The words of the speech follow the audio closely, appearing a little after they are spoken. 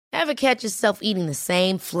Ever catch yourself eating the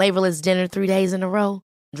same flavorless dinner 3 days in a row?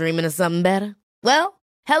 Dreaming of something better? Well,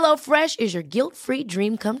 HelloFresh is your guilt-free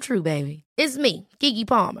dream come true, baby. It's me, Keke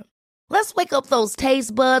Palmer. Let's wake up those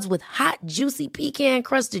taste buds with hot, juicy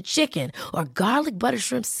pecan-crusted chicken or garlic butter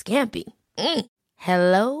shrimp scampi.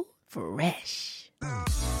 Hello Fresh.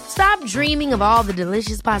 Stop dreaming of all the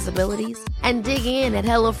delicious possibilities and dig in at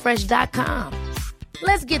HelloFresh.com.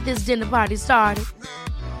 Let's get this dinner party started.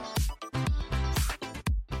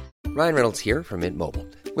 Ryan Reynolds here from Mint Mobile.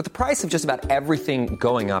 With the price of just about everything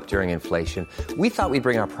going up during inflation, we thought we'd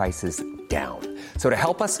bring our prices down. So to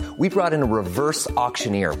help us, we brought in a reverse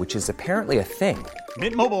auctioneer, which is apparently a thing.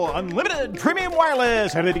 Mint Mobile Unlimited Premium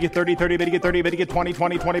Wireless. How to get 30, 30, bit to get 30, bit to get 20,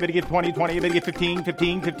 20, 20, bit to get 20, 20, bit to get 15,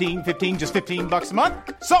 15, 15, 15, just $15 a month?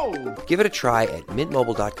 Sold! Give it a try at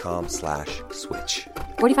mintmobile.com/switch.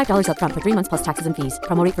 $45 up front for 3 months plus taxes and fees.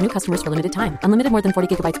 Promo rate for new customers for limited time. Unlimited more than 40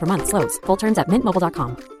 gigabytes per month. Slows full terms at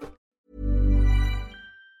mintmobile.com.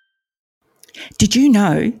 Did you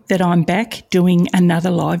know that I'm back doing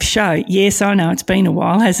another live show? Yes, I know, it's been a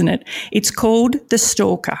while, hasn't it? It's called The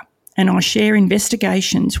Stalker, and I share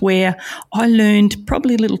investigations where I learned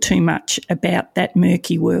probably a little too much about that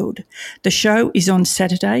murky world. The show is on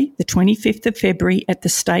Saturday, the 25th of February at the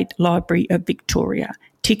State Library of Victoria.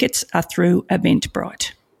 Tickets are through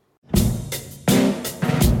Eventbrite.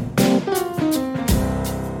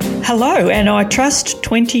 Hello, and I trust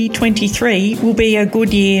 2023 will be a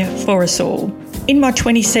good year for us all. In my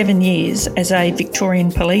 27 years as a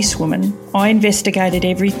Victorian policewoman, I investigated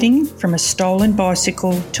everything from a stolen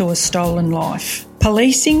bicycle to a stolen life.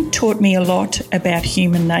 Policing taught me a lot about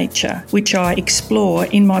human nature, which I explore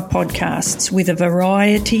in my podcasts with a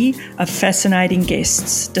variety of fascinating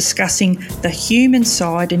guests discussing the human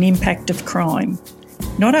side and impact of crime,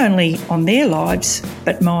 not only on their lives,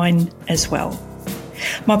 but mine as well.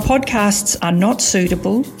 My podcasts are not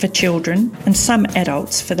suitable for children and some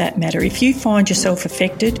adults for that matter. If you find yourself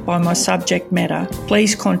affected by my subject matter,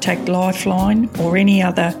 please contact Lifeline or any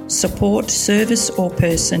other support service or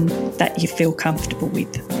person that you feel comfortable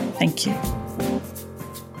with. Thank you.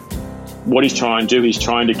 What he's trying to do, he's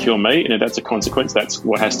trying to kill me, and if that's a consequence, that's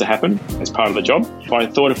what has to happen as part of the job. I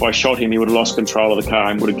thought if I shot him, he would have lost control of the car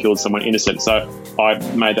and would have killed someone innocent. So I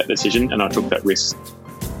made that decision and I took that risk.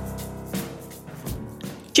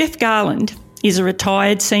 Jeff Garland is a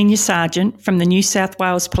retired senior sergeant from the New South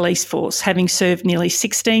Wales Police Force, having served nearly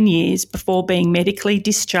 16 years before being medically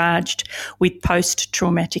discharged with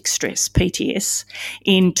post-traumatic stress, PTS,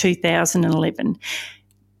 in 2011.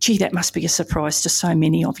 Gee, that must be a surprise to so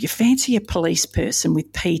many of you. Fancy a police person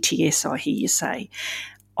with PTS, I hear you say.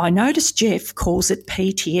 I noticed Jeff calls it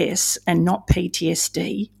PTS and not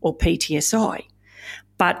PTSD or PTSI,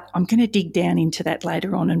 but I'm going to dig down into that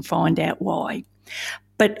later on and find out why.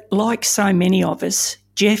 But like so many of us,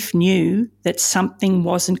 Jeff knew that something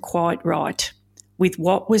wasn't quite right with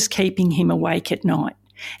what was keeping him awake at night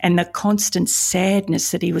and the constant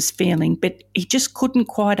sadness that he was feeling, but he just couldn't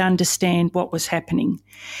quite understand what was happening.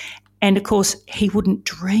 And of course, he wouldn't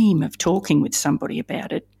dream of talking with somebody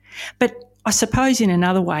about it. But I suppose in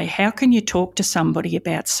another way, how can you talk to somebody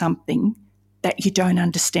about something that you don't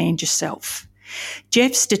understand yourself?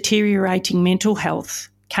 Jeff's deteriorating mental health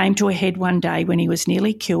came to a head one day when he was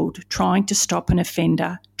nearly killed trying to stop an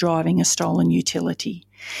offender driving a stolen utility.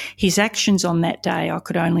 His actions on that day I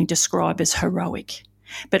could only describe as heroic.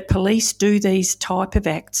 But police do these type of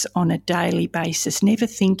acts on a daily basis, never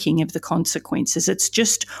thinking of the consequences. It's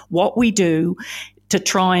just what we do to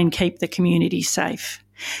try and keep the community safe.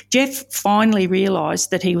 Jeff finally realised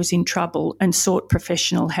that he was in trouble and sought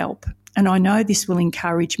professional help. And I know this will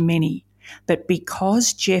encourage many. But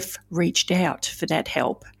because Jeff reached out for that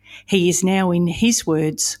help, he is now, in his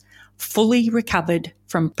words, fully recovered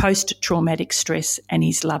from post-traumatic stress and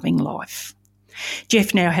is loving life.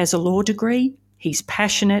 Jeff now has a law degree. He's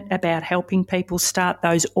passionate about helping people start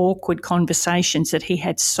those awkward conversations that he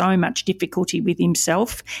had so much difficulty with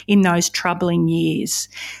himself in those troubling years.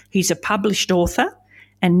 He's a published author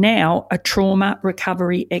and now a trauma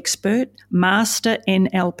recovery expert, master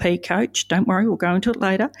NLP coach, don't worry, we'll go into it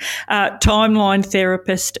later, timeline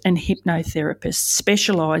therapist and hypnotherapist,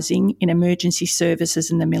 specialising in emergency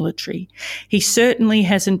services in the military. He certainly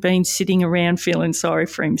hasn't been sitting around feeling sorry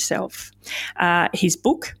for himself. His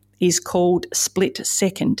book is called Split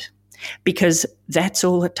Second, because that's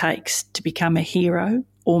all it takes to become a hero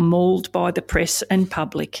or mauled by the press and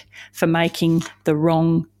public for making the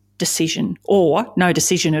wrong decision, or no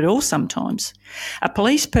decision at all sometimes. A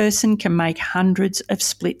police person can make hundreds of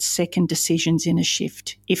split-second decisions in a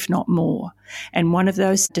shift, if not more, and one of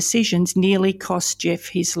those decisions nearly cost Jeff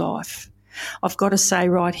his life. I've got to say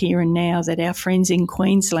right here and now that our friends in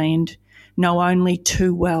Queensland know only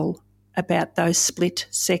too well about those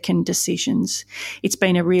split-second decisions. It's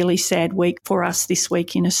been a really sad week for us this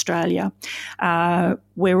week in Australia.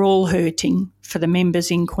 We're all hurting for the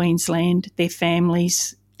members in Queensland, their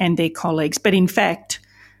families and their colleagues. But in fact,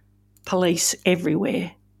 police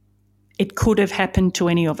everywhere. It could have happened to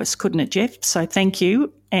any of us, couldn't it, Jeff? So thank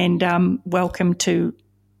you and welcome to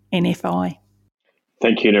NFI.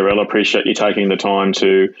 Thank you, Narelle. I appreciate you taking the time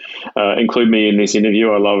to include me in this interview.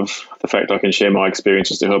 I love the fact I can share my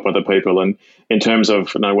experiences to help other people. And in terms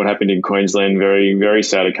of what happened in Queensland, very, very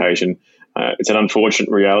sad occasion. It's an unfortunate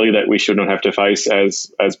reality that we should not have to face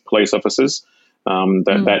as police officers.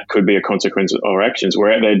 That could be a consequence of our actions.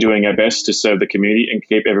 We're out there doing our best to serve the community and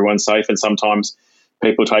keep everyone safe. And sometimes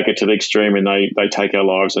people take it to the extreme and they take our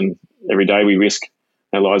lives. And every day we risk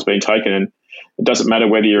our lives being taken. And it doesn't matter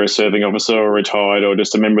whether you're a serving officer or retired or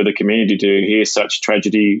just a member of the community, to hear such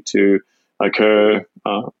tragedy to occur,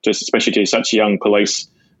 just especially to such young police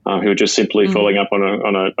who are just simply following up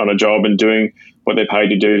on a job and doing what they're paid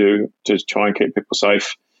to do to try and keep people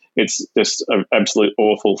safe. It's just an absolute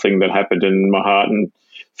awful thing that happened, and my heart and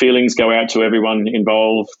feelings go out to everyone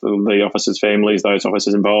involved, the officers' families, those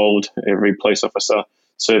officers involved, every police officer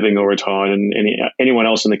serving or retired, and anyone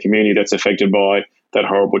else in the community that's affected by that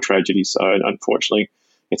horrible tragedy. So unfortunately,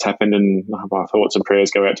 it's happened, and my thoughts and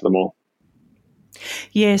prayers go out to them all.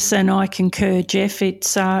 Yes, and I concur, Jeff.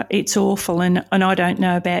 It's awful, and I don't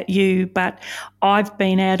know about you, but I've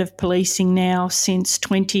been out of policing now since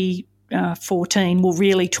 2014, well,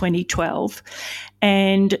 really 2012,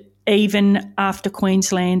 and even after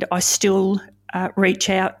Queensland, I still reach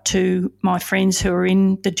out to my friends who are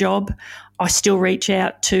in the job. I still reach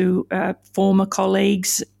out to former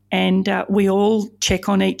colleagues, and we all check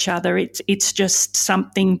on each other. It's just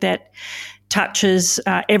something that touches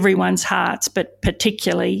everyone's hearts, but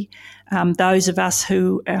particularly those of us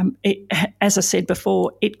who, as I said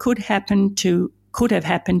before, it could have happened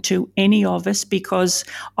to any of us, because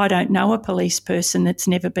I don't know a police person that's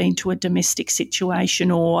never been to a domestic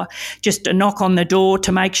situation or just a knock on the door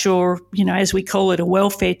to make sure, as we call it, a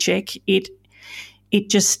welfare check. It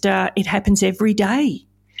just happens every day.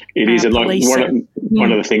 It is. And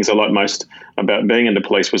one of the things I like most about being in the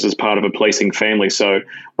police was as part of a policing family. So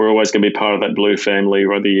we're always going to be part of that blue family,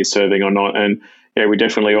 whether you're serving or not. And yeah, we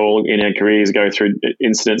definitely all in our careers go through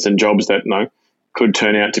incidents and jobs that could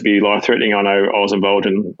turn out to be life-threatening. I know I was involved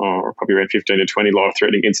in probably around 15 to 20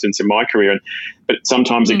 life-threatening incidents in my career. But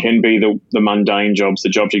sometimes it can be the mundane jobs, the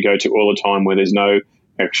jobs you go to all the time where there's no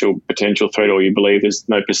actual potential threat, or you believe there's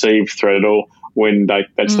no perceived threat at all, when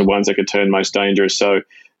that's the ones that could turn most dangerous. So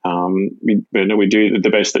we do the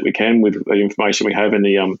best that we can with the information we have and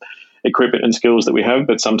the equipment and skills that we have.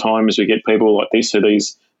 But sometimes we get people like this, who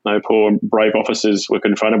these poor brave officers were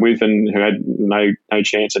confronted with, and who had no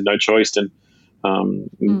chance and no choice, and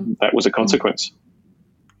that was a consequence.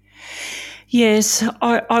 Yes,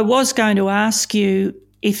 I was going to ask you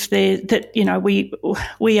if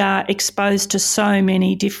we are exposed to so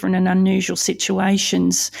many different and unusual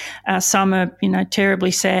situations. Some are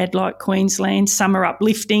terribly sad, like Queensland. Some are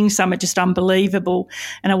uplifting. Some are just unbelievable.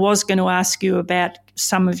 And I was going to ask you about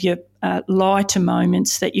some of your lighter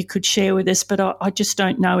moments that you could share with us, but I just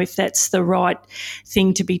don't know if that's the right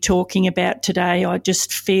thing to be talking about today. I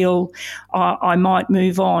just feel I might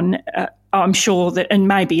move on. I'm sure that, and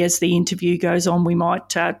maybe as the interview goes on, we might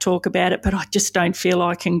talk about it, but I just don't feel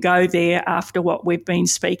I can go there after what we've been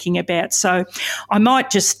speaking about. So I might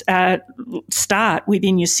just start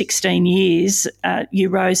within your 16 years. You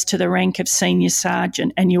rose to the rank of senior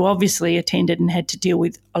sergeant, and you obviously attended and had to deal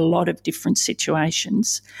with a lot of different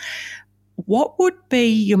situations. What would be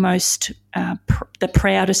your most, the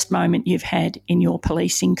proudest moment you've had in your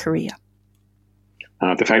policing career?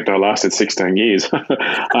 The fact that I lasted 16 years. And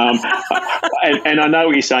I know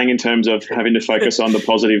what you're saying in terms of having to focus on the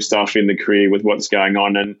positive stuff in the career with what's going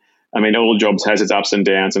on. And I mean, all jobs has its ups and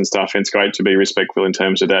downs and stuff, and it's great to be respectful in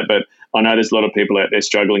terms of that. But I know there's a lot of people out there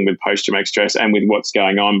struggling with post-traumatic stress and with what's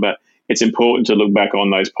going on. But it's important to look back on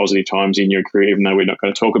those positive times in your career, even though we're not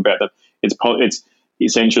going to talk about them. It's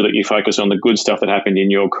essential that you focus on the good stuff that happened in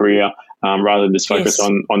your career rather than just focus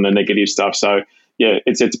on the negative stuff. So, yeah,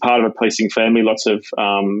 it's part of a policing family, lots of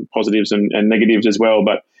positives and negatives as well,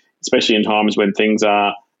 but especially in times when things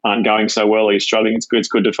aren't going so well or you're struggling, it's good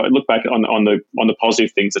to look back on the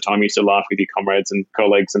positive things, the time you used to laugh with your comrades and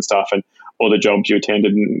colleagues and stuff, and all the jobs you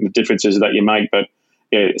attended and the differences that you make. But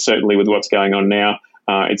yeah, certainly with what's going on now,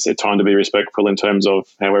 it's a time to be respectful in terms of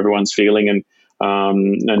how everyone's feeling, and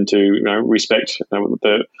to respect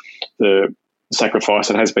the sacrifice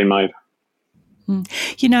that has been made.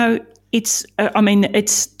 it's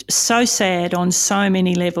so sad on so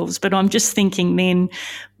many levels, but I'm just thinking then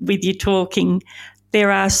with you talking,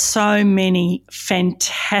 there are so many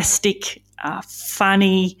fantastic,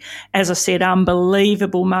 funny, as I said,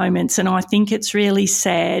 unbelievable moments. And I think it's really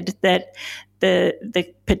sad that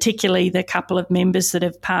particularly the couple of members that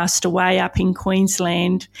have passed away up in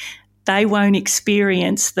Queensland, they won't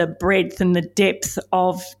experience the breadth and the depth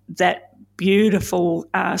of that beautiful,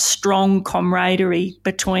 strong camaraderie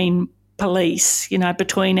between police,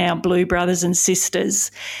 between our blue brothers and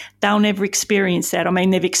sisters. They'll never experience that. I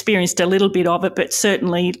mean, they've experienced a little bit of it, but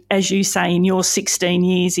certainly, as you say, in your 16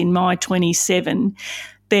 years, in my 27,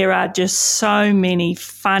 there are just so many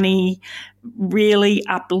funny, really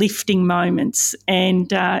uplifting moments.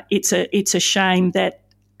 And it's a shame that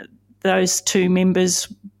those two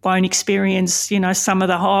members won't experience, some of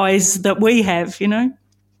the highs that we have,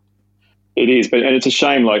 It is, and it's a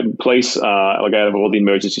shame. Like police, like out of all the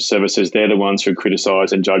emergency services, they're the ones who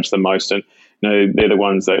criticise and judge the most, and they're the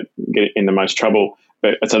ones that get in the most trouble.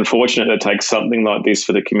 But it's unfortunate that it takes something like this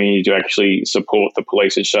for the community to actually support the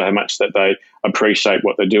police and show how much that they appreciate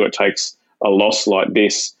what they do. It takes a loss like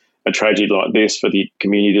this, a tragedy like this, for the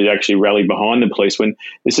community to actually rally behind the police. When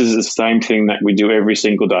this is the same thing that we do every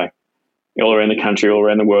single day, all around the country, all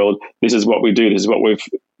around the world. This is what we do. This is what we've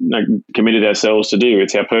committed ourselves to do.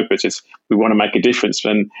 It's our purpose. We want to make a difference,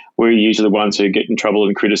 and we're usually the ones who get in trouble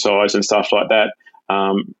and criticised and stuff like that.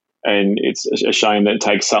 And it's a shame that it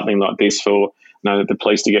takes something like this for the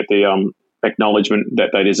police to get the acknowledgement that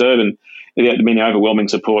they deserve. And the overwhelming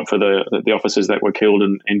support for the officers that were killed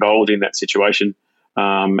and involved in that situation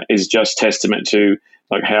is just testament to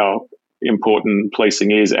like how important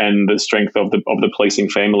policing is and the strength of the policing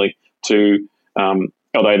family. To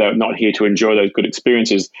although they're not here to enjoy those good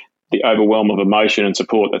experiences, the overwhelm of emotion and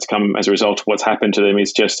support that's come as a result of what's happened to them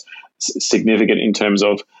is just significant in terms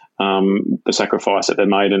of the sacrifice that they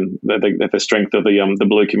made and the strength of the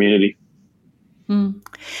blue community. Mm.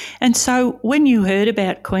 And so when you heard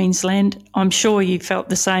about Queensland, I'm sure you felt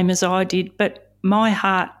the same as I did, but my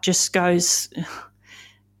heart just goes,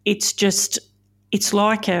 it's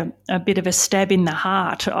like a bit of a stab in the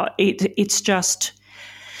heart. It's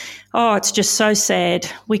just so sad.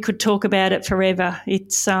 We could talk about it forever.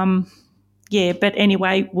 It's but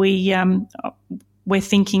anyway, we're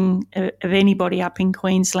thinking of anybody up in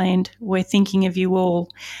Queensland. We're thinking of you all.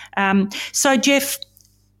 So Jeff,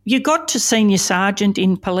 you got to senior sergeant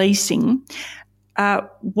in policing.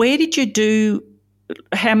 Where did you do?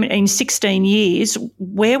 In 16 years?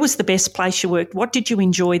 Where was the best place you worked? What did you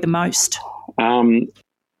enjoy the most?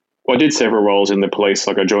 Well, I did several roles in the police.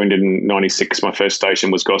 Like I joined in 96. My first station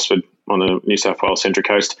was Gosford on the New South Wales Central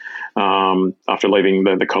Coast. After leaving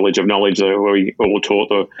the College of Knowledge, where we all taught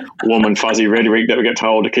the warm and fuzzy rhetoric that we get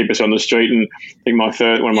told to keep us on the street. And I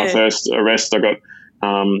think one of my first arrests, I got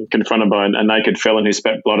confronted by a naked felon who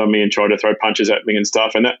spat blood on me and tried to throw punches at me and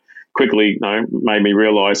stuff. And that quickly made me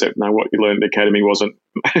realise that what you learned at the academy wasn't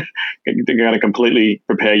going to completely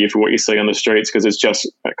prepare you for what you see on the streets, because it's just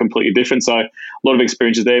completely different. So a lot of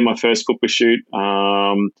experiences there. My first football shoot,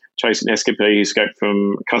 chasing Escapee, who escaped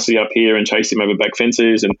from custody up here, and chased him over back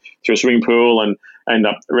fences and through a swimming pool, and ended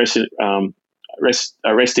up arresting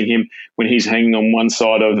him when he's hanging on one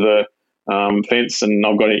side of the fence, and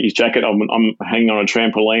I've got his jacket. I'm hanging on a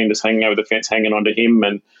trampoline, just hanging over the fence, hanging onto him,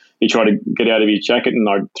 and he tried to get out of his jacket, and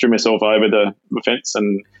I threw myself over the fence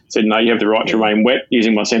and said, "No, you have the right to remain wet,"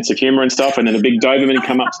 using my sense of humour and stuff. And then a big Doberman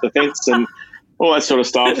come up to the fence and all that sort of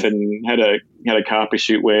stuff, and had a car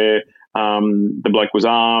pursuit where the bloke was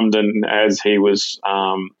armed, and as he was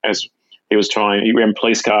he ran a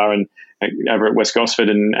police car and over at West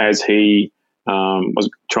Gosford, and as he was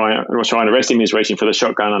trying to arrest him, he was reaching for the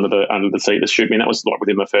shotgun under the seat to shoot me. And that was like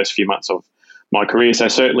within the first few months of my career, so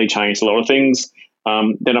certainly changed a lot of things.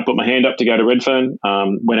 Then I put my hand up to go to Redfern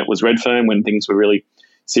when it was Redfern, when things were really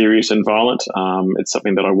serious and violent. It's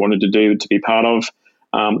something that I wanted to do, to be part of.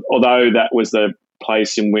 Although that was the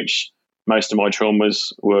place in which most of my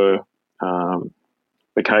traumas were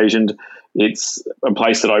occasioned, it's a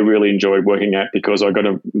place that I really enjoyed working at, because I got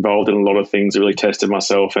involved in a lot of things, really tested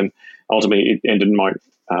myself, and ultimately it ended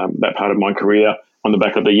that part of my career on the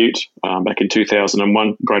back of the Ute back in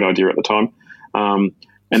 2001. Great idea at the time.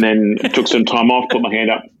 And then took some time off, put my hand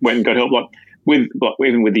up, went and got help.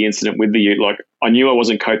 Even with the incident with the Ute, I knew I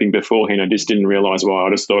wasn't coping beforehand. I just didn't realise why. I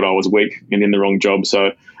just thought I was weak and in the wrong job.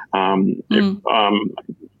 So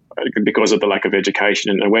because of the lack of education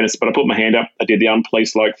and awareness. But I put my hand up. I did the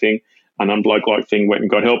unpolice-like thing, an unbloke-like thing, went and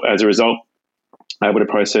got help. As a result, able to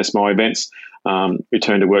process my events,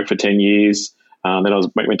 returned to work for 10 years. Then I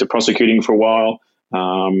went to prosecuting for a while.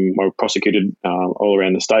 I was prosecuted all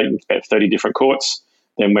around the state in about 30 different courts.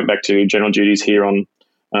 Then went back to general duties here on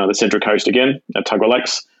the Central Coast again at Tuggerah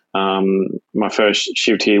Lakes. My first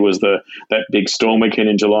shift here was that big storm weekend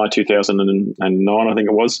in July 2009, I think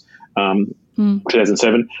it was,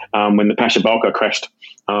 2007, when the Pasha Bulker crashed.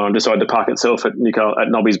 Decided to park itself at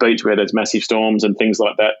Nobby's Beach, where there's massive storms and things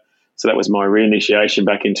like that. So that was my reinitiation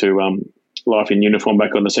back into life in uniform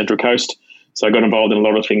back on the Central Coast. So I got involved in a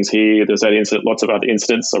lot of things here. There's that incident, lots of other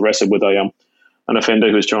incidents. I wrestled with an offender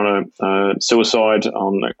who was trying to suicide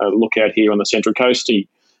on a lookout here on the Central Coast. He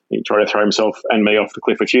tried to throw himself and me off the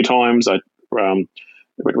cliff a few times. I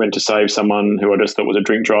went to save someone who I just thought was a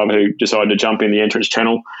drink driver who decided to jump in the entrance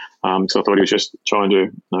channel. So I thought he was just trying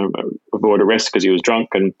to avoid arrest because he was drunk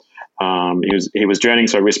and he was drowning.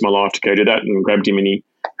 So I risked my life to go do that and grabbed him, and he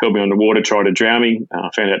held me underwater, tried to drown me.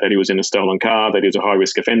 Found out that he was in a stolen car, that he was a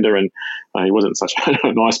high-risk offender, and he wasn't such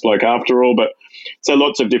a nice bloke after all. But so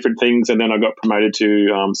lots of different things. And then I got promoted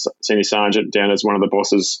to senior sergeant down as one of the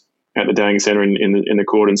bosses at the Dang Centre in the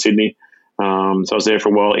court in Sydney. So I was there for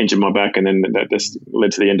a while, injured my back, and then that just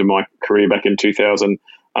led to the end of my career back in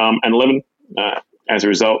 2011. As a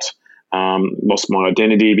result, lost my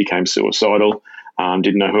identity, became suicidal,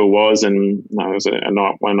 didn't know who I was, and it was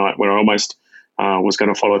one night when I almost was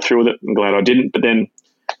going to follow through with it. I'm glad I didn't, but then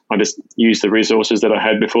I just used the resources that I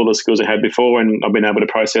had before, the skills I had before, and I've been able to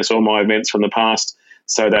process all my events from the past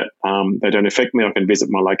so that they don't affect me. I can visit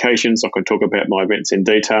my locations, I can talk about my events in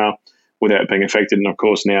detail without being affected, and of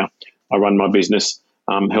course now I run my business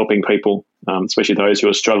helping people, especially those who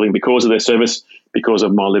are struggling because of their service, because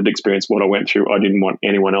of my lived experience, what I went through. I didn't want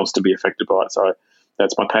anyone else to be affected by it. So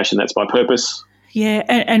that's my passion, that's my purpose. Yeah,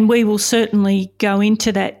 and we will certainly go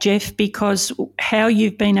into that, Jeff, because how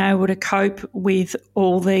you've been able to cope with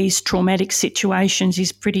all these traumatic situations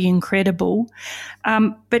is pretty incredible.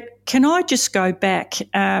 But can I just go back?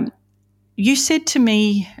 You said to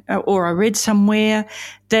me, or I read somewhere,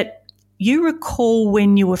 that you recall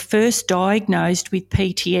when you were first diagnosed with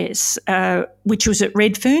PTS, which was at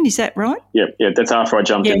Redfern, is that right? Yeah, that's after I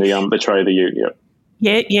jumped in the tray of the ute,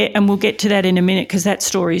 Yeah, and we'll get to that in a minute because that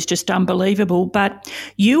story is just unbelievable. But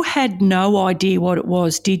you had no idea what it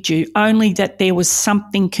was, did you? Only that there was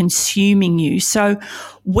something consuming you. So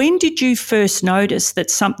when did you first notice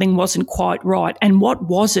that something wasn't quite right, and what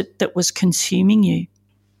was it that was consuming you?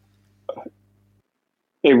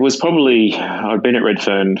 It was probably, I'd been at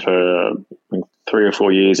Redfern for 3 or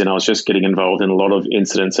 4 years, and I was just getting involved in a lot of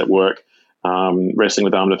incidents at work. Wrestling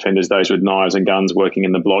with armed offenders, those with knives and guns, working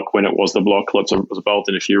in the block when it was the block. Was involved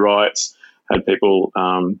in a few riots, had people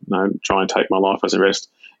try and take my life as arrest,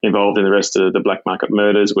 involved in the rest of the black market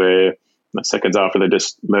murders where seconds after they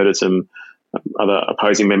just murdered some other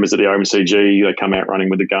opposing members of the OMCG, they come out running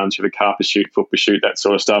with the guns through the car pursuit, foot pursuit, that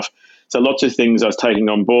sort of stuff. So lots of things I was taking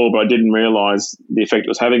on board, but I didn't realise the effect it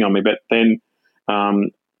was having on me. But then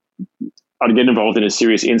I'd get involved in a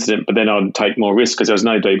serious incident, but then I'd take more risks because there was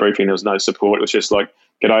no debriefing, there was no support. It was just like,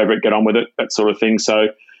 get over it, get on with it, that sort of thing. So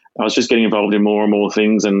I was just getting involved in more and more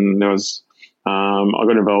things, and there was I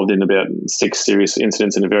got involved in about 6 serious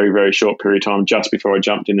incidents in a very, very short period of time just before I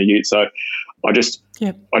jumped in the ute. So I just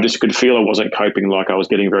could feel I wasn't coping. Like I was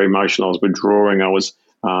getting very emotional, I was withdrawing, I was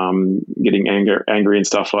getting angry and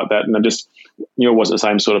stuff like that. And I just I wasn't the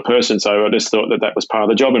same sort of person. So I just thought that was part of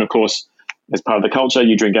the job. And of course, as part of the culture,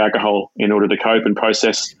 you drink alcohol in order to cope and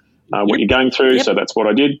process what you're going through. So that's what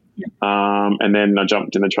I did. And then I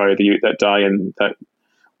jumped in the tray of the ute that day, and that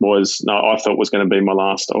was, I thought was going to be my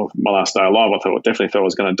last day alive. Definitely thought I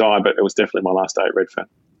was going to die, but it was definitely my last day at Redfern.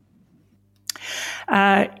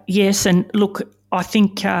 Yes, and look, I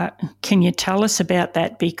think, can you tell us about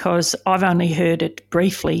that? Because I've only heard it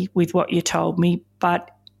briefly with what you told me,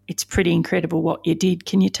 but it's pretty incredible what you did.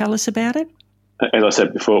 Can you tell us about it? As I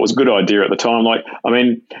said before, it was a good idea at the time. I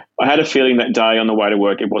had a feeling that day on the way to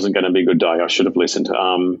work it wasn't going to be a good day. I should have listened.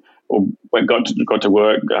 Got to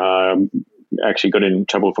work, actually got in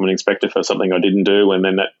trouble from an inspector for something I didn't do, and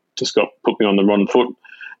then that just put me on the wrong foot.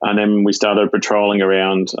 And then we started patrolling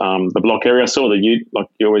around the block area. I saw the ute, like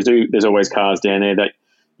you always do. There's always cars down there that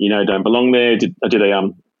don't belong there. I did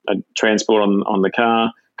a transport on the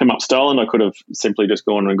car, come up stolen. I could have simply just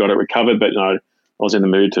gone and got it recovered, but no, I was in the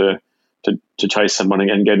mood to chase someone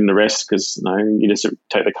and get an arrest because you just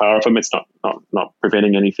take the car off him. It's not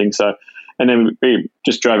preventing anything. So, and then we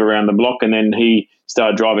just drove around the block, and then he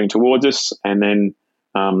started driving towards us, and then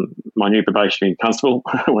my new probationary constable,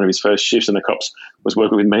 one of his first shifts in the cops, was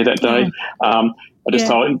working with me that day. I just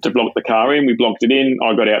told him to block the car in. We blocked it in.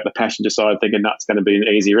 I got out the passenger side thinking that's going to be an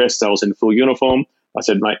easy arrest. So I was in full uniform. I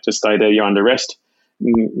said, mate, just stay there. You're under arrest.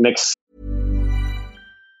 Next.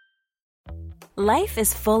 Life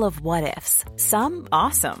is full of what-ifs. Some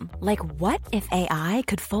awesome, like what if AI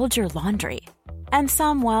could fold your laundry? And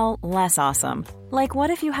some, well, less awesome, like what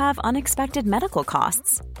if you have unexpected medical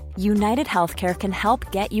costs? United Healthcare can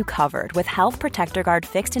help get you covered with Health Protector Guard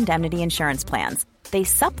fixed indemnity insurance plans. They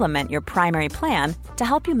supplement your primary plan to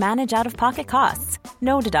help you manage out-of-pocket costs.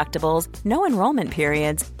 No deductibles, no enrollment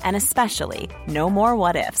periods, and especially no more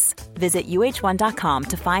what-ifs. Visit uh1.com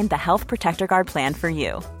to find the Health Protector Guard plan for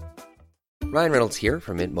you. Ryan Reynolds here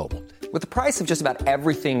from Mint Mobile. With the price of just about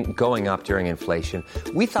everything going up during inflation,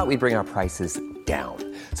 we thought we'd bring our prices down.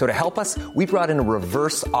 So to help us, we brought in a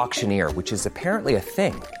reverse auctioneer, which is apparently a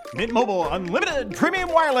thing. Mint Mobile Unlimited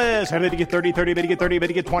Premium Wireless. How to get 30, 30, bit to get 30, bit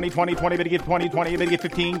to get 20, 20, 20, bit to get 20, 20, bit to get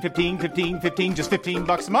 15, 15, 15, 15, just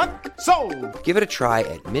 $15 a month? Sold! Give it a try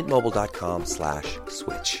at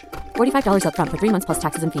mintmobile.com/switch. $45 up front for 3 months plus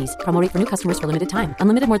taxes and fees. Promo rate for new customers for limited time.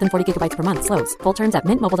 Unlimited more than 40 gigabytes per month. Slows full terms at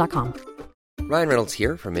mintmobile.com. Ryan Reynolds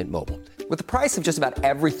here from Mint Mobile. With the price of just about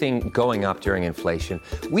everything going up during inflation,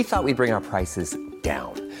 we thought we'd bring our prices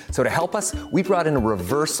down. So to help us, we brought in a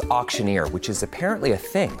reverse auctioneer, which is apparently a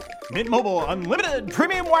thing. Mint Mobile Unlimited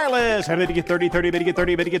Premium Wireless. How to get 30, 30, bit to get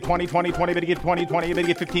 30, bit to get 20, 20, 20, bit to get 20, 20, bit to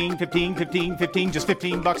get 15, 15, 15, 15, just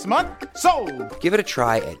 $15 a month? Sold! Give it a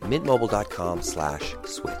try at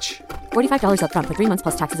mintmobile.com/switch. $45 up front for 3 months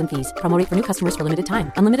plus taxes and fees. Promo rate for new customers for limited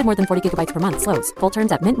time. Unlimited more than 40 gigabytes per month. Slows full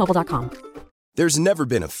terms at mintmobile.com. There's never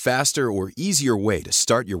been a faster or easier way to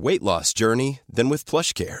start your weight loss journey than with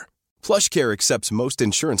PlushCare. PlushCare accepts most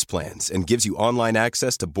insurance plans and gives you online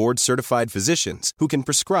access to board-certified physicians who can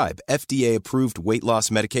prescribe FDA-approved weight loss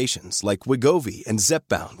medications like Wegovy and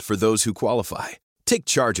Zepbound for those who qualify. Take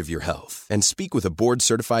charge of your health and speak with a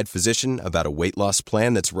board-certified physician about a weight loss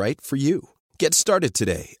plan that's right for you. Get started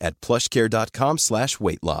today at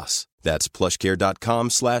plushcare.com/weight loss. That's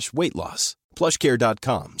plushcare.com/weight loss.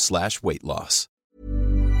 plushcare.com/weight loss.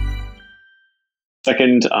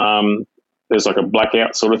 Second, there's like a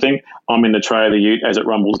blackout sort of thing. I'm in the tray of the ute as it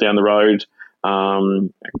rumbles down the road.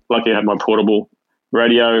 Luckily I have my portable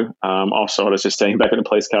radio. Offside, I was just standing back in the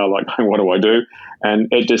police car like, what do I do? And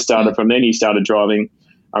it just started from then. He started driving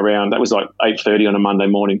around. That was like 8:30 on a Monday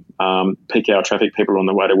morning. Peak hour traffic, people on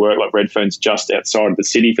the way to work. Like Redfern's just outside of the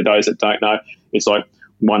city, for those that don't know. It's like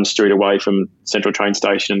one street away from Central Train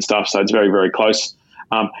Station and stuff, so it's very, very close.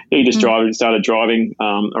 He just started driving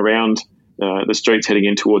around the streets heading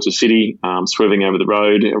in towards the city, swerving over the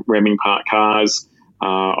road, ramming parked cars.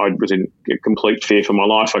 I was in complete fear for my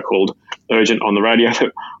life. I called urgent on the radio.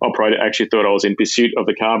 The operator actually thought I was in pursuit of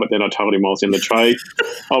the car, but then I told him I was in the tray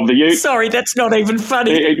of the ute. Sorry, that's not even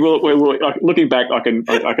funny. Looking back, I can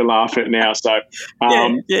laugh at it now. So,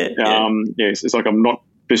 yes, it's like I'm not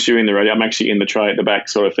pursuing the radio. I'm actually in the tray at the back,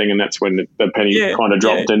 sort of thing, and that's when the penny kind of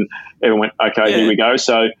dropped, and everyone went, "Okay, here we go."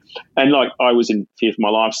 So, and like I was in fear for my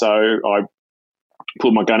life, so I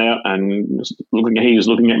pulled my gun out and he was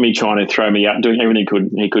looking at me, trying to throw me up, doing everything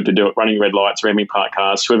he could to do it, running red lights, ramming parked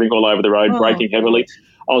cars, swerving all over the road, braking heavily.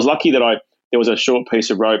 I was lucky that there was a short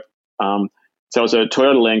piece of rope. So it was a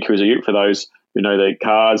Toyota Land Cruiser Ute, for those who know the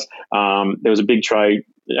cars. There was a big tray,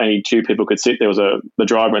 only two people could sit. There was the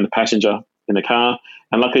driver and the passenger in the car.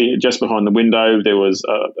 And luckily, just behind the window, there was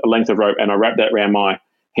a length of rope, and I wrapped that around my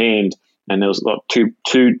hand, and there was like a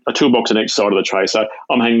toolbox on each side of the tray. So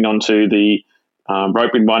I'm hanging on to the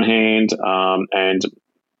rope in one hand, and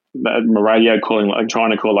my radio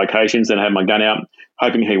trying to call locations. Then I had my gun out,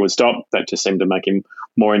 hoping he would stop. That just seemed to make him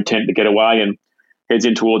more intent to get away, and heads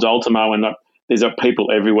in towards Ultimo. And there's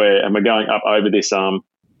people everywhere, and we're going up over this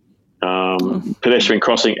pedestrian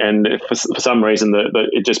crossing, and for some reason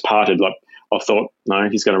it just parted. Like I thought, no,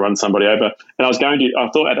 he's going to run somebody over, and I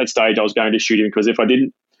thought at that stage I was going to shoot him, because if I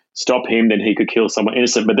didn't stop him, then he could kill someone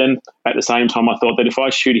innocent. But then at the same time, I thought that if I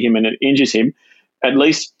shoot him and it injures him, at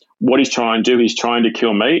least what he's trying to do, he's trying to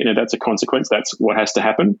kill me, and if that's a consequence, that's what has to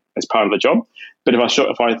happen as part of the job. But if I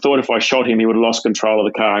shot him, he would have lost control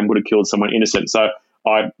of the car and would have killed someone innocent. So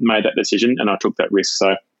I made that decision and I took that risk.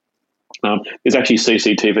 So there's actually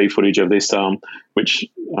CCTV footage of this, which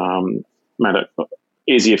made it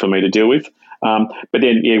easier for me to deal with. But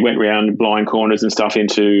then, went around blind corners and stuff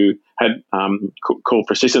had called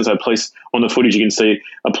for assistance. So police, on the footage, you can see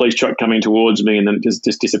a police truck coming towards me, and then it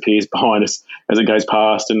just disappears behind us as it goes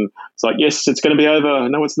past. And it's like, yes, it's going to be over.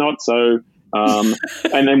 No, it's not. So,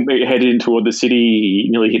 and then we headed in toward the city.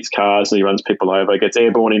 He nearly hits cars and he runs people over, gets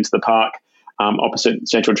airborne into the park opposite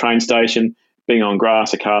Central Train Station. Being on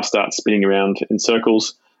grass, a car starts spinning around in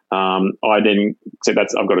circles. I then said,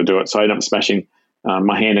 I've got to do it. So I ended up smashing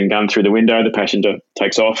my hand and gun through the window. The passenger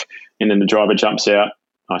takes off, and then the driver jumps out.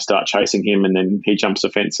 I start chasing him, and then he jumps the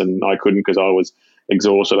fence, and I couldn't because I was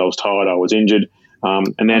exhausted, I was tired, I was injured.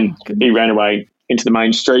 And then he ran away into the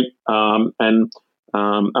main street, and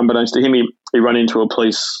unbeknownst to him, he ran into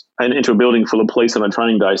a building full of police on a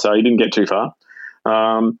training day, so he didn't get too far.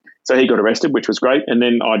 So he got arrested, which was great. And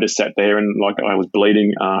then I just sat there and like I was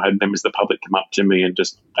bleeding. I had members of the public come up to me and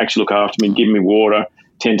just actually look after me, give me water,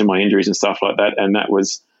 tend to my injuries and stuff like that. And that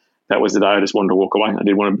was the day I just wanted to walk away. I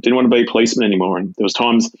didn't want to be a policeman anymore. And there was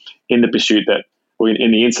times in the pursuit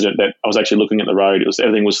in the incident that I was actually looking at the road.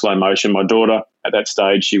 Everything was slow motion. My daughter at that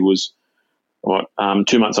stage, she was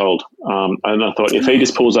 2 months old. And I thought, if he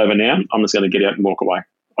just pulls over now, I'm just going to get out and walk away.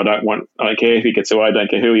 I don't care if he gets away. I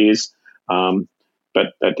don't care who he is.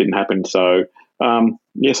 But that didn't happen. So,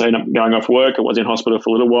 yes, I ended up going off work. I was in hospital for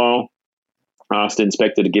a little while. I asked the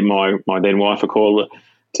inspector to give my then wife a call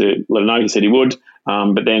to let her know. He said he would.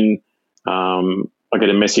 But then I got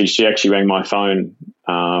a message. She actually rang my phone,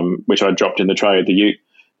 which I dropped in the tray of the ute,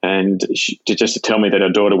 and just to tell me that her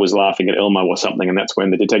daughter was laughing at Elmo or something. And that's when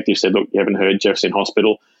the detective said, look, you haven't heard, Jeff's in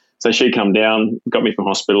hospital. So she come down, got me from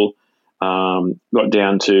hospital, got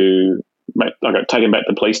down to – I got taken back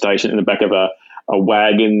to the police station in the back of a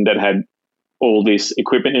wagon that had all this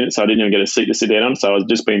equipment in it, so I didn't even get a seat to sit down on. So I was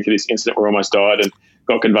just been through this incident where I almost died and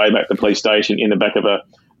got conveyed back to the police station in the back of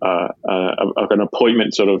an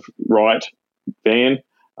appointment sort of riot van.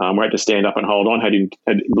 Where I had to stand up and hold on,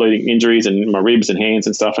 had bleeding injuries and my ribs and hands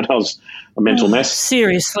and stuff, and I was a mental mess.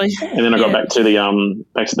 Seriously. And then I got back to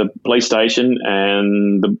the police station,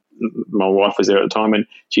 and my wife was there at the time, and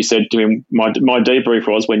she said to him, my debrief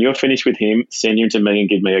was, when you're finished with him, send him to me and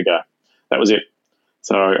give me a go. That was it.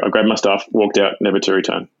 So I grabbed my stuff, walked out, never to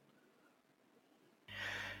return.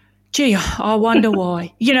 Gee, I wonder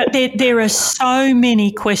why. There are so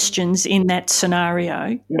many questions in that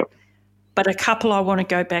scenario, yep. But a couple I want to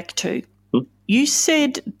go back to. You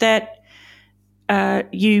said that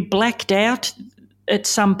you blacked out at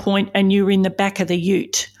some point and you were in the back of the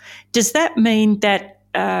ute. Does that mean that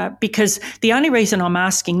because the only reason I'm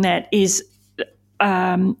asking that is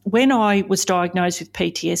when I was diagnosed with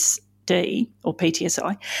PTSD or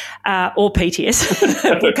PTSI or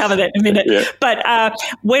PTS, we'll cover that in a minute. Yeah. But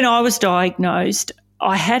when I was diagnosed,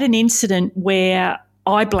 I had an incident where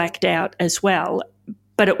I blacked out as well,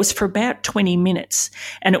 but it was for about 20 minutes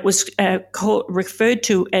and it was referred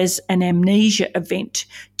to as an amnesia event.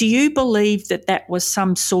 Do you believe that was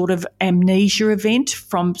some sort of amnesia event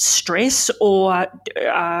from stress, or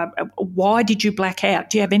why did you black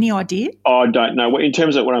out? Do you have any idea? I don't know. In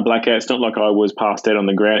terms of when I black out, it's not like I was passed out on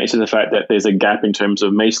the ground. It's just the fact that there's a gap in terms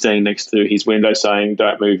of me standing next to his window saying,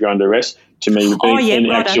 don't move, you're under arrest, to me being in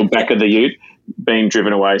the actual back of the ute, being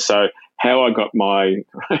driven away. So how I got my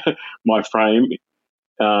frame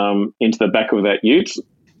into the back of that ute,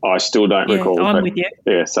 I still don't recall. I'm with you.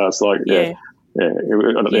 Yeah, so it's like, I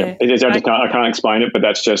can't explain it, but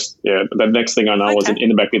that's just, the next thing I know was in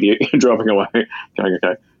the back of the ute, driving away, going,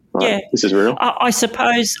 okay, right, this is real. I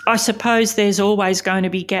suppose there's always going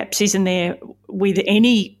to be gaps, isn't there, with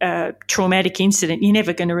any traumatic incident. You're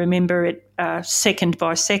never going to remember it second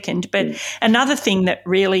by second. But another thing that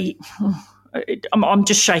really... I'm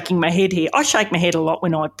just shaking my head here. I shake my head a lot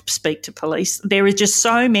when I speak to police. There are just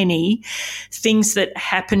so many things that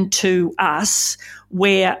happen to us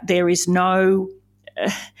where there is no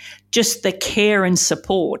just the care and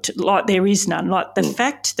support, like there is none. Like the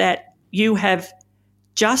fact that you have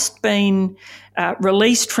just been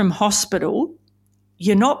released from hospital,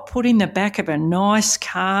 you're not put in the back of a nice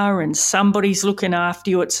car and somebody's looking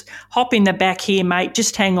after you. It's hop in the back here, mate,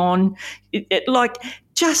 just hang on.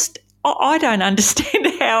 I don't understand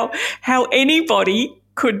how anybody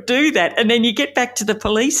could do that. And then you get back to the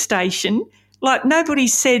police station, like nobody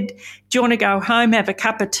said, do you want to go home, have a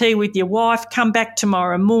cup of tea with your wife, come back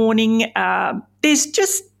tomorrow morning? There's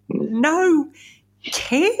just no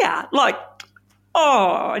care. Like,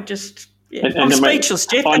 I'm speechless,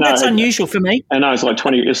 Jeff, and that's unusual for me. I know it's like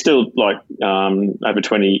 20, it's still like over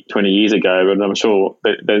 20 years ago, but I'm sure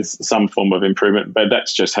that there's some form of improvement, but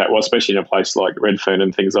that's just how it was, especially in a place like Redfern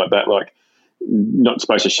and things like that, like not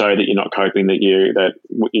supposed to show that you're not coping, that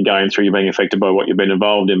what you're going through, you're being affected by what you've been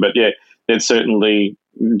involved in. But yeah, it certainly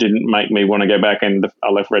didn't make me want to go back, and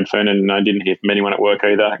I left Redfern and I didn't hear from anyone at work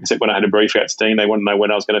either, except when I had a brief out Steen, they wanted to know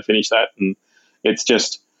when I was going to finish that. And it's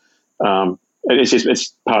just,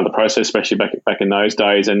 it's part of the process, especially back in those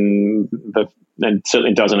days, and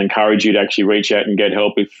certainly doesn't encourage you to actually reach out and get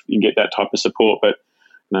help if you get that type of support. But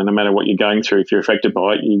no matter what you're going through, if you're affected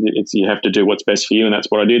by it, you have to do what's best for you, and that's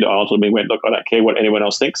what I did. I ultimately went, look, I don't care what anyone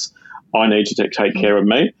else thinks. I need to take care of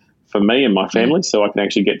me, for me and my family, so I can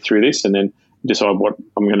actually get through this. And then decide what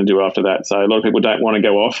I'm going to do after that. So a lot of people don't want to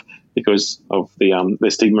go off because of the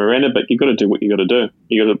stigma around it, but you've got to do what you got to do.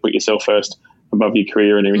 You got to put yourself first above your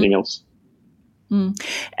career and everything else.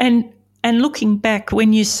 And looking back,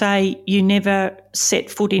 when you say you never set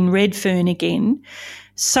foot in Redfern again,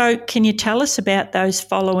 so can you tell us about those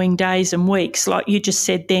following days and weeks, like you just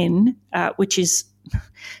said then, which is,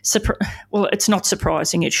 well, it's not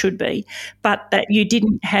surprising, it should be, but that you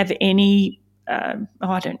didn't have any,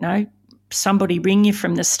 I don't know, somebody ring you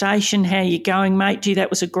from the station, how you going, mate? Gee, that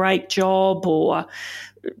was a great job, or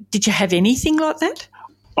did you have anything like that?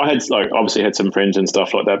 I had obviously had some friends and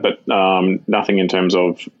stuff like that, but nothing in terms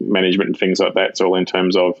of management and things like that. It's all in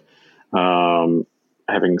terms of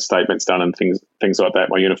having statements done and things like that.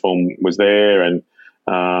 My uniform was there, and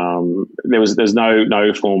there's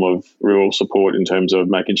no form of real support in terms of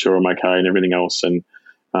making sure I'm okay and everything else. And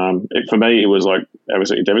for me, it was like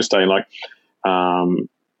absolutely devastating. Like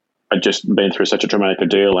I'd just been through such a traumatic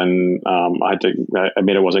ordeal, and I had to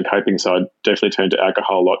admit I wasn't coping. So I definitely turned to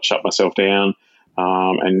alcohol a lot, shut myself down.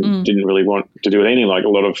 And didn't really want to do anything, like a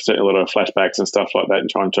lot of flashbacks and stuff like that, and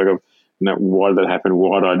trying to go, why did that happen?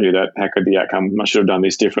 Why did I do that? How could the outcome? I should have done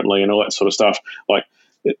this differently, and all that sort of stuff. Like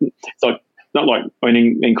it's like not like, I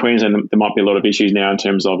mean, in Queensland there might be a lot of issues now in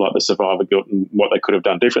terms of like the survivor guilt and what they could have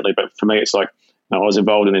done differently. But for me, it's like I was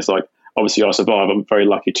involved in this. Like obviously I survived. I'm very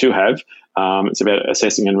lucky to have. It's about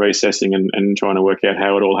assessing and reassessing and trying to work out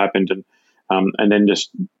how it all happened, and then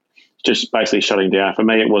just basically shutting down. For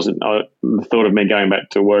me, it wasn't the thought of me going back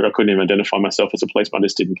to work. I couldn't even identify myself as a policeman. I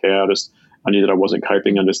just didn't care. I knew that I wasn't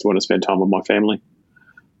coping. I just wanted to spend time with my family.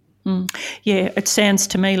 Yeah, it sounds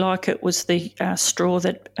to me like it was the straw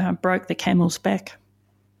that broke the camel's back.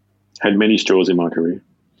 Had many straws in my career.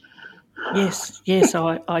 Yes,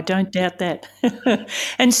 I don't doubt that.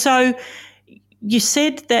 And so you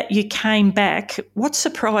said that you came back. What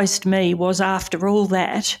surprised me was after all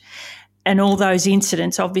that, and all those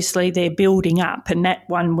incidents, obviously they're building up, and that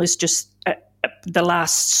one was just the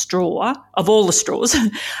last straw of all the straws.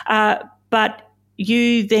 But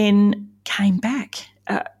you then came back.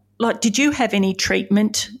 Did you have any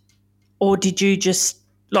treatment, or did you just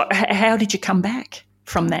how did you come back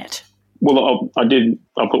from that? Well, I did.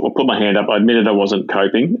 I put my hand up. I admitted I wasn't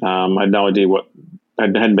coping. I had no idea what. I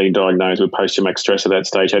hadn't been diagnosed with post-traumatic stress at that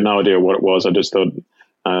stage. I had no idea what it was. I just thought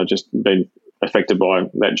just been affected by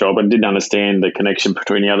that job, and didn't understand the connection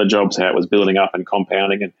between the other jobs, how it was building up and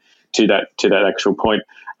compounding, and to that actual point.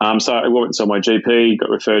 So I went to my GP,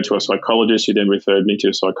 got referred to a psychologist, who then referred me to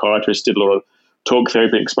a psychiatrist. Did a lot of talk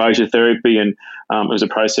therapy, exposure therapy, and it was a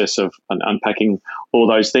process of unpacking all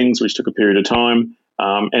those things, which took a period of time.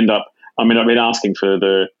 I've been asking for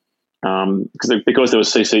the because there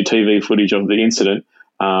was CCTV footage of the incident.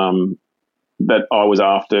 That I was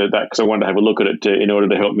after that because I wanted to have a look at it in order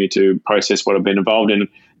to help me to process what I've been involved in.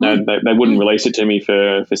 They wouldn't release it to me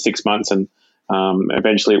for 6 months, and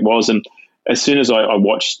eventually it was. And as soon as I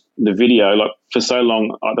watched the video, like for so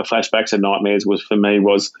long, the flashbacks and nightmares was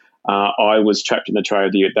I was trapped in the tray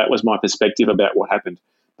of the ute. That was my perspective about what happened.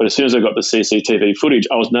 But as soon as I got the CCTV footage,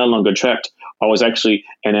 I was no longer trapped. I was actually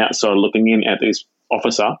an outsider looking in at this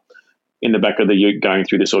officer in the back of the ute going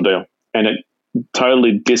through this ordeal. And it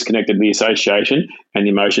totally disconnected the association and the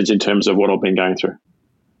emotions in terms of what I've been going through.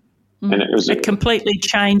 And it completely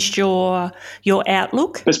changed your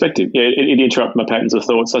outlook? Perspective. Yeah, it interrupted my patterns of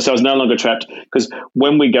thought. So I was no longer trapped, because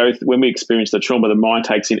when we experience the trauma, the mind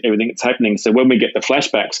takes in everything that's happening. So when we get the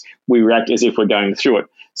flashbacks, we react as if we're going through it.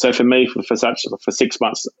 So for me, for 6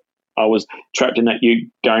 months, I was trapped in that ute,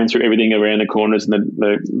 going through everything around the corners and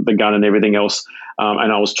the gun and everything else, and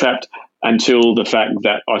I was trapped until the fact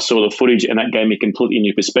that I saw the footage, and that gave me a completely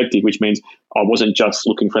new perspective, which means I wasn't just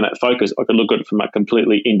looking for that focus. I could look at it from a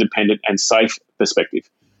completely independent and safe perspective.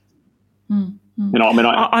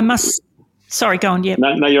 I must – sorry, go on, yeah.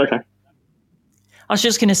 No, you're okay. I was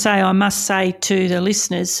just going to say, I must say to the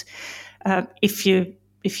listeners, if you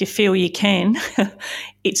feel you can,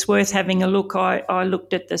 it's worth having a look. I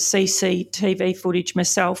looked at the CCTV footage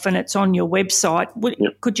myself, and it's on your website.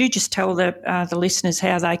 Could you just tell the listeners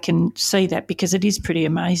how they can see that, because it is pretty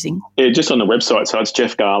amazing? Yeah, just on the website. So it's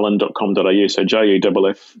jeffgarland.com.au, so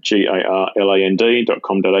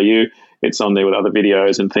JEFFGARLAND.com.au. It's on there with other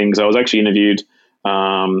videos and things. I was actually interviewed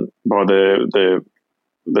by the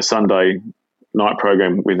Sunday night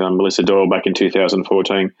program with Melissa Doyle back in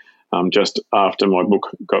 2014. Just after my book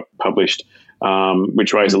got published,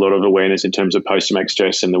 which raised a lot of awareness in terms of post-traumatic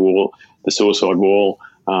stress and the suicide wall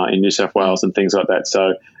in New South Wales and things like that.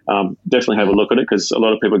 So definitely have a look at it, because a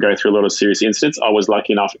lot of people go through a lot of serious incidents. I was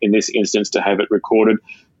lucky enough in this instance to have it recorded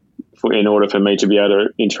in order for me to be able to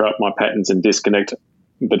interrupt my patterns and disconnect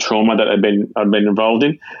the trauma that I'd been involved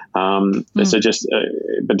in. So just,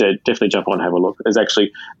 but definitely jump on and have a look. There's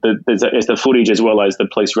actually there's the footage as well as the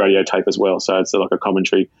police radio tape as well. So it's like a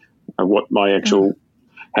commentary of what my actual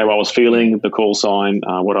how I was feeling, the call sign,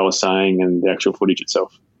 what I was saying, and the actual footage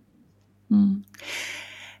itself.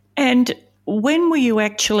 And when were you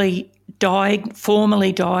actually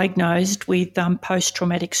formally diagnosed with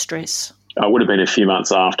post-traumatic stress? It would have been a few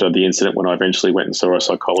months after the incident when I eventually went and saw a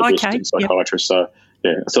psychologist and psychiatrist. So,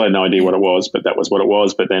 I still had no idea what it was, but that was what it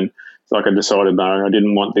was. But then I decided, no, I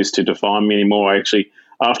didn't want this to define me anymore. I actually,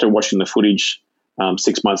 after watching the footage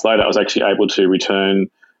 6 months later, I was actually able to return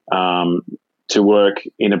to work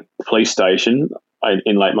in a police station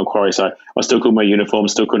in Lake Macquarie. So I still couldn't wear uniform,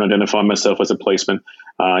 still couldn't identify myself as a policeman.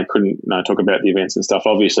 I couldn't talk about the events and stuff,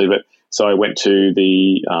 obviously. But so I went to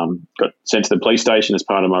got sent to the police station as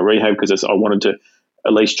part of my rehab because I wanted to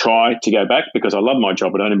at least try to go back because I love my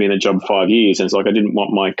job. I'd only been in the job 5 years, and it's like I didn't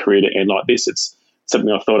want my career to end like this. It's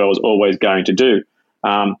something I thought I was always going to do.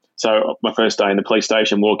 So my first day in the police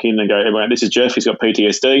station, walk in and go, everyone, this is Jeff, he's got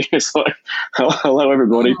PTSD. It's like, hello,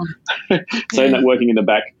 everybody. So I ended up working in the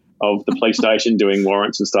back of the police station doing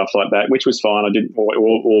warrants and stuff like that, which was fine. I did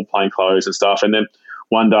all plain clothes and stuff. And then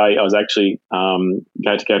one day I was actually going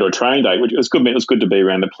to go to a training day, which was good. It was good to be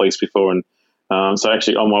around the police before. And so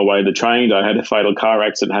actually on my way to the training day, I had a fatal car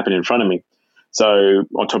accident happen in front of me. So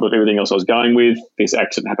on top of everything else I was going with, this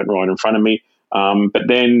accident happened right in front of me. But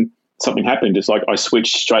then something happened. It's like I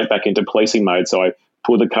switched straight back into policing mode. So I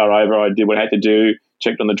pulled the car over. I did what I had to do,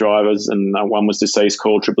 checked on the drivers, and one was deceased,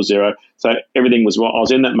 called 000. So everything was well. I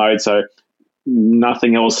was in that mode. So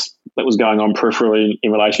nothing else that was going on peripherally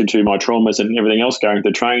in relation to my traumas and everything else going to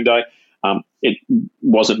the training day, it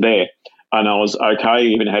wasn't there. And I was okay.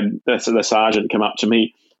 Even had the sergeant come up to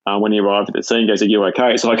me when he arrived at the scene, goes, "Are you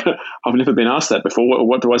okay?" It's like, I've never been asked that before.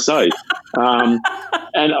 What do I say?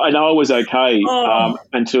 And I know I was okay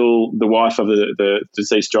until the wife of the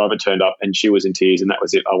deceased driver turned up, and she was in tears, and that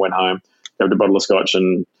was it. I went home, grabbed a bottle of scotch,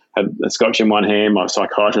 and had a scotch in one hand, my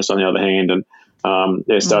psychiatrist on the other hand, and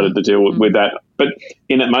started to deal with that. But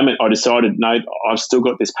in that moment, I decided, no, I've still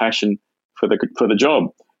got this passion for the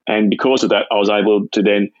job, and because of that, I was able to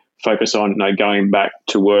then focus on going back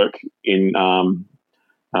to work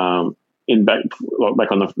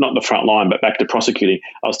back on not the front line, but back to prosecuting.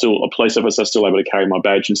 I was still a police officer, still able to carry my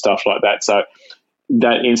badge and stuff like that. So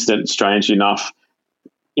that incident, strangely enough,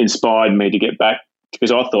 inspired me to get back,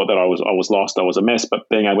 because I thought that I was lost, I was a mess. But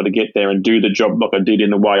being able to get there and do the job like I did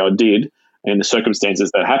in the way I did, and the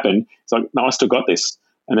circumstances that happened, it's like, no, I still got this.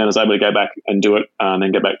 And then I was able to go back and do it, and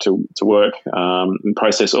then go back to work and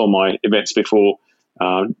process all my events before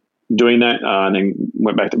doing that, and then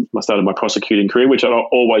went back to started my prosecuting career, which I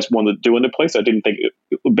always wanted to do in the police. I didn't think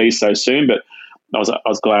it would be so soon, but I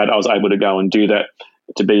was glad I was able to go and do that,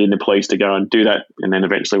 to be in the police, to go and do that, and then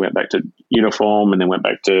eventually went back to uniform, and then went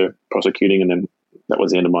back to prosecuting, and then that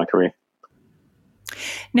was the end of my career.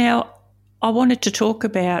 Now, I wanted to talk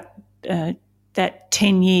about that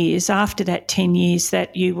 10 years. After that 10 years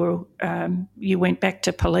that you went back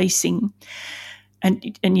to policing,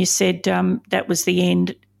 and you said that was the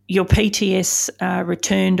end. Your PTS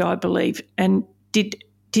returned, I believe, and did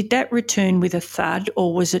that return with a thud,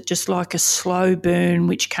 or was it just like a slow burn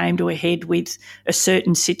which came to a head with a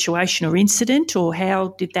certain situation or incident, or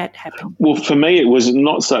how did that happen? Well, for me, it was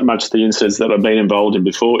not so much the incidents that I've been involved in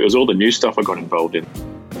before. It was all the new stuff I got involved in.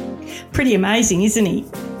 Pretty amazing, isn't he?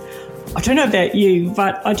 I don't know about you,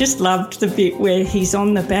 but I just loved the bit where he's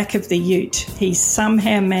on the back of the ute. He's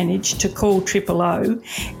somehow managed to call 000,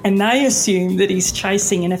 and they assume that he's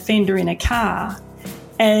chasing an offender in a car.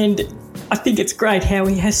 And I think it's great how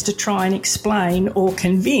he has to try and explain or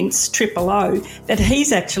convince 000 that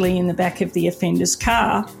he's actually in the back of the offender's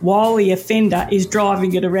car while the offender is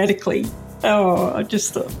driving it erratically. Oh, I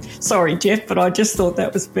just thought, sorry, Jeff, but I just thought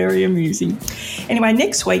that was very amusing. Anyway,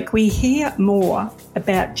 next week we hear more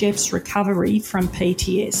about Jeff's recovery from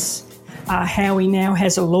PTS, how he now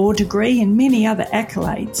has a law degree and many other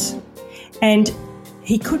accolades. And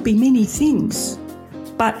he could be many things,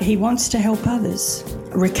 but he wants to help others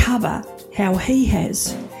recover how he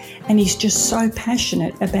has. And he's just so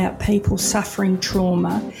passionate about people suffering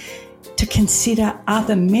trauma, to consider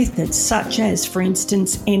other methods such as, for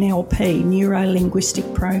instance, NLP,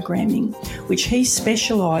 Neuro-Linguistic Programming, which he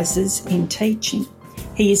specialises in teaching.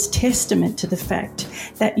 He is testament to the fact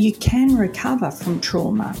that you can recover from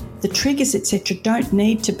trauma. The triggers, etc., don't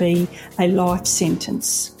need to be a life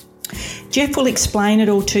sentence. Jeff will explain it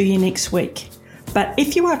all to you next week. But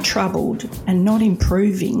if you are troubled and not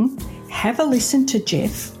improving, have a listen to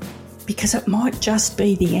Jeff, because it might just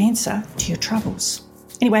be the answer to your troubles.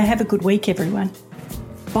 Anyway, have a good week, everyone.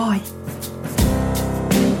 Bye.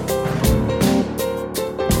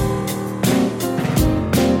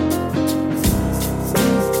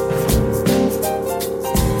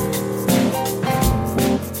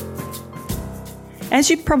 As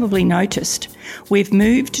you've probably noticed, we've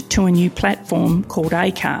moved to a new platform called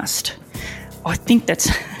Acast. I think that's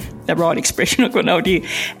the right expression, I've got no idea.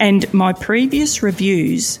 And my previous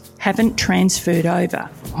reviews haven't transferred over.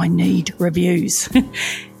 I need reviews.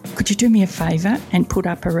 Could you do me a favour and put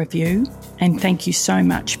up a review? And thank you so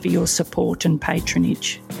much for your support and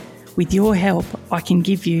patronage. With your help, I can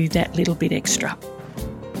give you that little bit extra.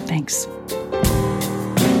 Thanks.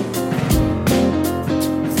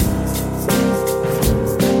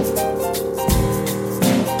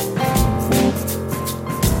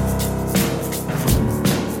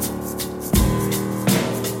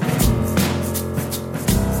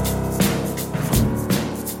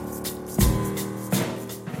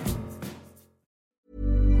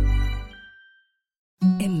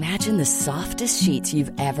 Imagine the softest sheets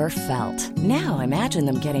you've ever felt. Now imagine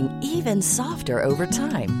them getting even softer over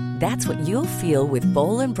time. That's what you'll feel with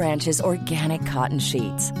Boll & Branch's organic cotton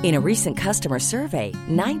sheets. In a recent customer survey,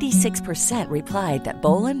 96% replied that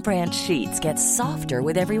Boll & Branch sheets get softer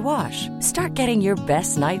with every wash. Start getting your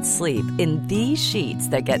best night's sleep in these sheets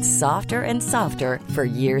that get softer and softer for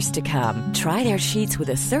years to come. Try their sheets with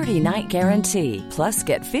a 30-night guarantee. Plus,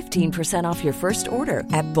 get 15% off your first order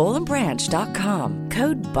at bollandbranch.com.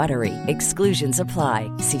 Code BUTTERY. Exclusions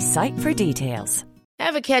apply. See site for details.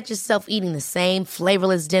 Ever catch yourself eating the same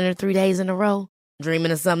flavorless dinner 3 days in a row?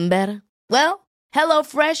 Dreaming of something better? Well,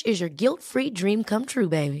 HelloFresh is your guilt-free dream come true,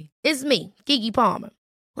 baby. It's me, Keke Palmer.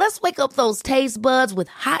 Let's wake up those taste buds with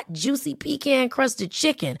hot, juicy pecan-crusted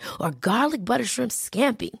chicken or garlic butter shrimp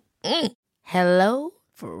scampi. Hello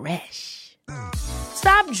Fresh.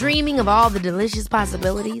 Stop dreaming of all the delicious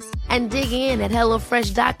possibilities and dig in at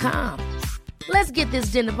HelloFresh.com. Let's get this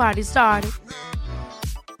dinner party started.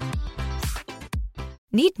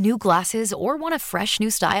 Need new glasses or want a fresh new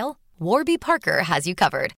style? Warby Parker has you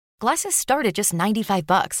covered. Glasses start at just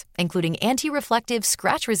 $95, including anti-reflective,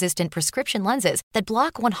 scratch-resistant prescription lenses that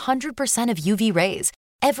block 100% of UV rays.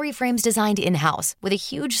 Every frame's designed in-house with a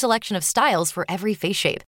huge selection of styles for every face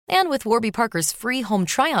shape. And with Warby Parker's free home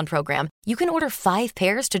try-on program, you can order 5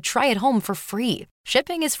 pairs to try at home for free.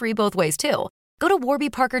 Shipping is free both ways, too. Go to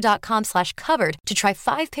warbyparker.com/covered to try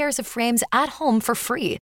 5 pairs of frames at home for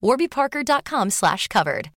free.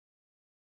 warbyparker.com/covered.